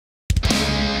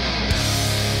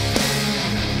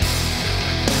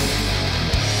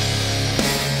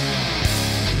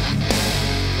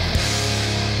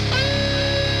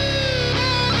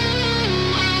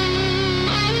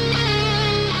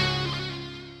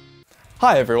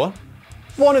Hi everyone!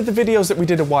 One of the videos that we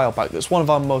did a while back that's one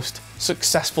of our most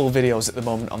successful videos at the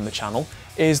moment on the channel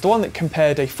is the one that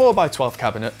compared a 4x12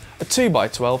 cabinet, a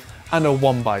 2x12 and a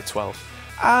 1x12.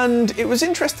 And it was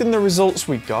interesting the results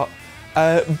we got,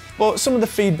 but some of the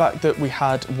feedback that we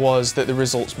had was that the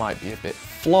results might be a bit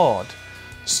flawed.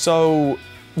 So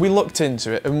we looked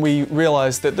into it and we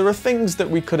realised that there are things that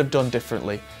we could have done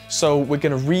differently. So we're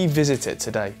going to revisit it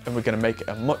today and we're going to make it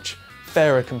a much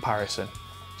fairer comparison.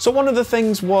 So one of the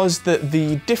things was that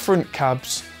the different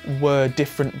cabs were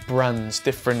different brands,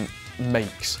 different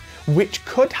makes, which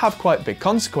could have quite big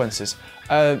consequences.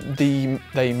 They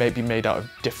may be made out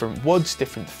of different woods,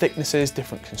 different thicknesses,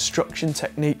 different construction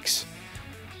techniques,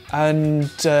 and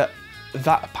that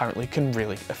apparently can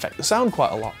really affect the sound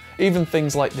quite a lot. Even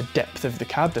things like the depth of the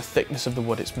cab, the thickness of the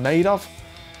wood it's made of.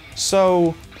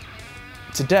 So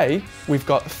today we've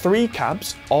got 3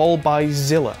 cabs, all by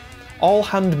ZIlla. All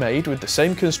handmade with the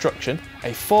same construction,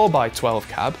 a 4x12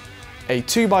 cab, a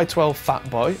 2x12 fat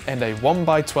boy and a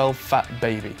 1x12 fat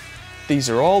baby. These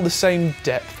are all the same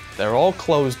depth, they're all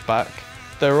closed back,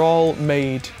 they're all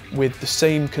made with the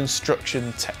same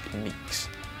construction techniques.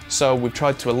 So we've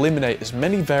tried to eliminate as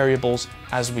many variables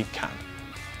as we can.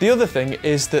 The other thing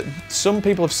is that some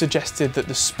people have suggested that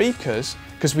the speakers,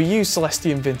 because we use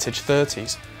Celestion Vintage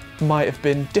 30s, might have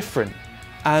been different.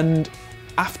 And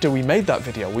after we made that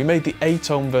video, we made the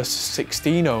 8 ohm versus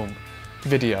 16 ohm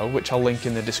video, which I'll link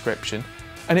in the description,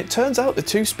 and it turns out the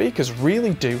 2 speakers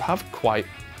really do have quite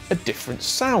a different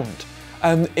sound.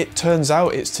 And it turns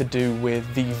out it's to do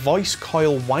with the voice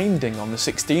coil winding on the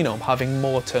 16 ohm having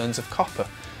more turns of copper,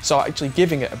 so actually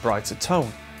giving it a brighter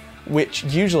tone, which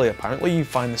usually apparently you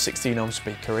find the 16 ohm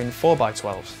speaker in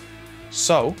 4x12s.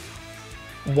 So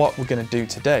what we're going to do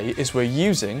today is we're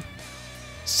using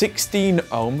 16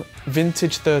 ohm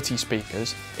vintage 30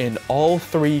 speakers in all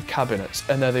 3 cabinets,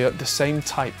 and they're the same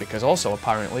type because also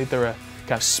apparently there are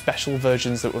kind of special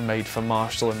versions that were made for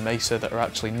Marshall and Mesa that are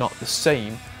actually not the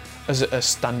same as a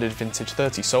standard vintage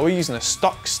 30. So we're using a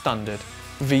stock standard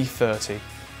V30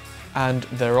 and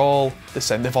they're all the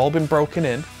same. They've all been broken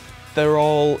in. They're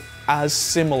all as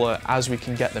similar as we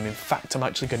can get them. In fact, I'm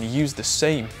actually going to use the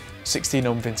same 16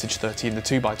 ohm vintage 30 in the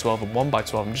 2x12 and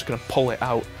 1x12. I'm just going to pull it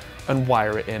out and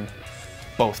wire it in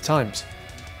both times.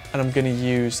 And I'm going to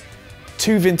use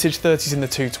 2 vintage 30s in the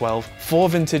 212, 4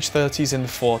 vintage 30s in the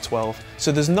 412,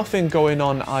 so there's nothing going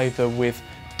on either with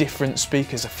different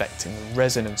speakers affecting the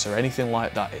resonance or anything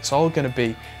like that. It's all going to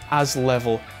be as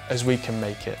level as we can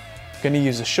make it. I'm going to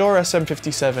use a Shure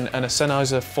SM57 and a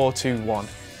Sennheiser 421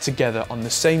 together on the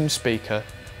same speaker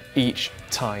each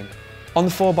time. On the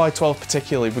 4x12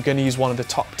 particularly, we're going to use one of the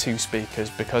top 2 speakers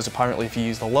because apparently if you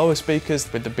use the lower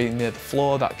speakers, with them being near the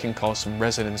floor, that can cause some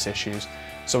resonance issues.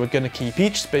 So we're going to keep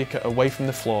each speaker away from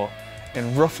the floor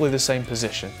in roughly the same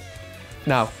position.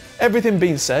 Now, everything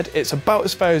being said, it's about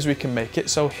as fair as we can make it,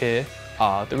 so here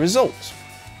are the results.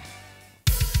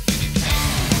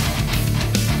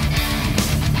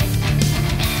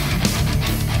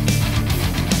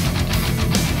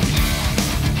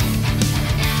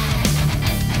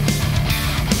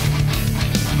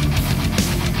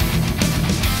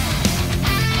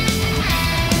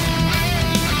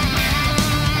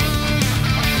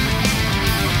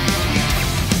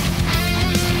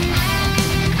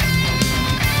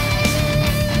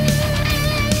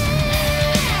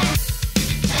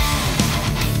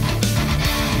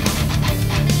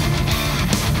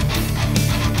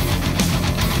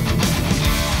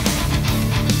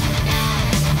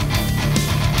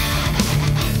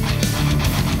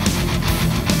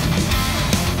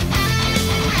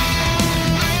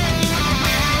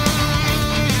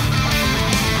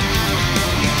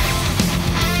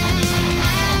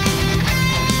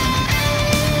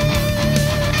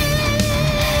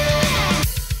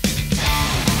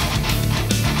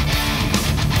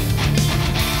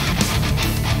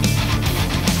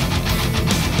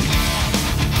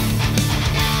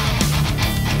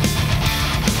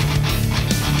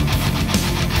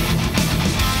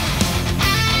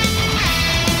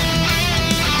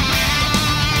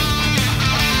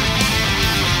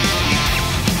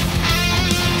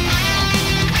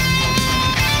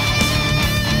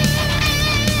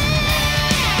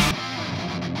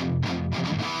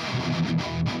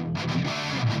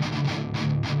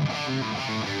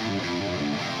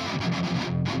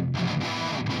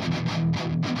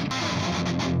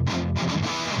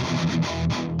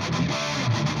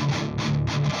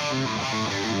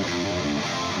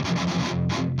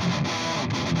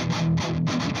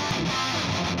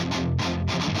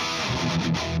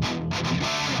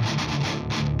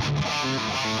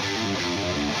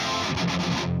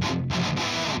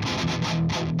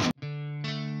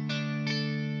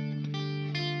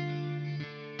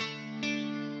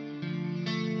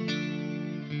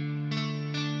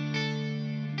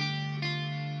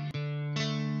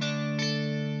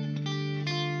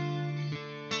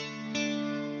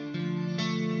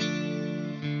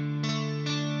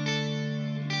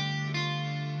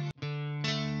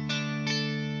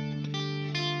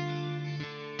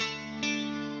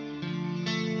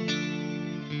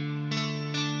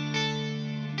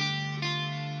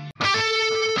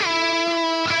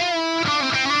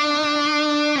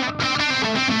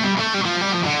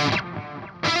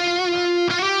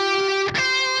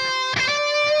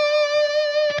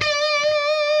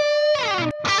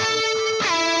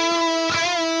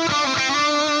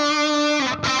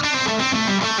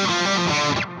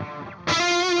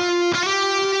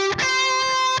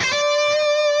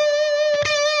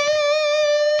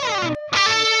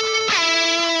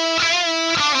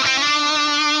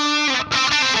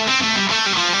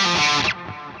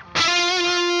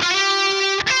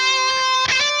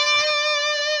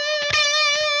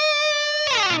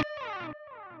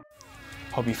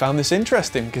 hope you found this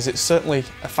interesting, because it's certainly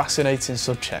a fascinating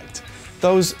subject.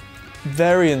 Those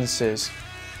variances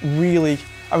really,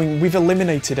 I mean, we've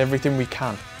eliminated everything we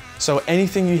can. So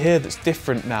anything you hear that's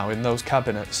different now in those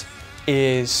cabinets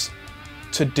is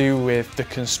to do with the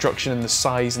construction and the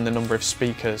size and the number of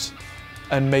speakers,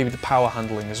 and maybe the power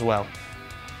handling as well.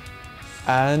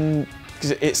 And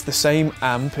it's the same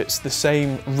amp, it's the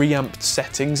same reamped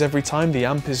settings every time. The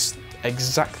amp is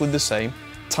exactly the same,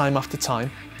 time after time.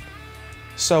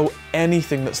 So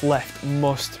anything that's left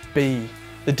must be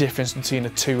the difference between a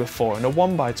 2x4 and a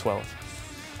 1x12.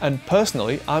 And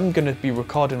personally, I'm going to be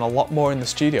recording a lot more in the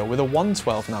studio with a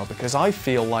 112 now, because I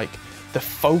feel like the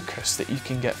focus that you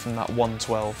can get from that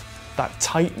 112, that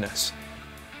tightness,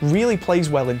 really plays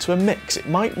well into a mix. It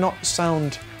might not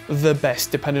sound the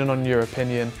best, depending on your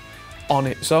opinion, on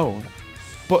its own,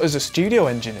 but as a studio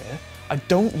engineer, I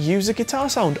don't use a guitar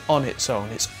sound on its own.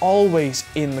 It's always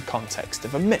in the context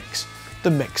of a mix. The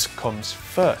mix comes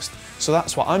first. So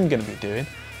that's what I'm going to be doing.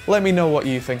 Let me know what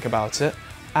you think about it,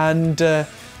 and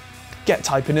get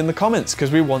typing in the comments,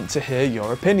 because we want to hear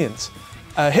your opinions.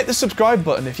 Hit the subscribe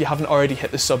button if you haven't already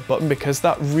hit the sub button, because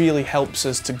that really helps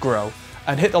us to grow.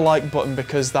 And hit the like button,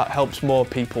 because that helps more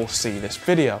people see this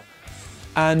video.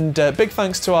 And big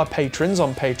thanks to our patrons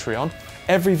on Patreon.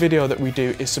 Every video that we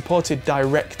do is supported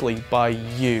directly by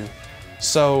you.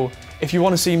 So if you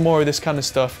want to see more of this kind of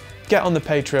stuff, get on the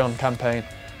Patreon campaign,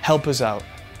 help us out.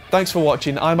 Thanks for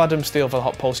watching. I'm Adam Steele for the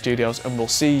Hot Pole Studios, and we'll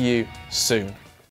see you soon.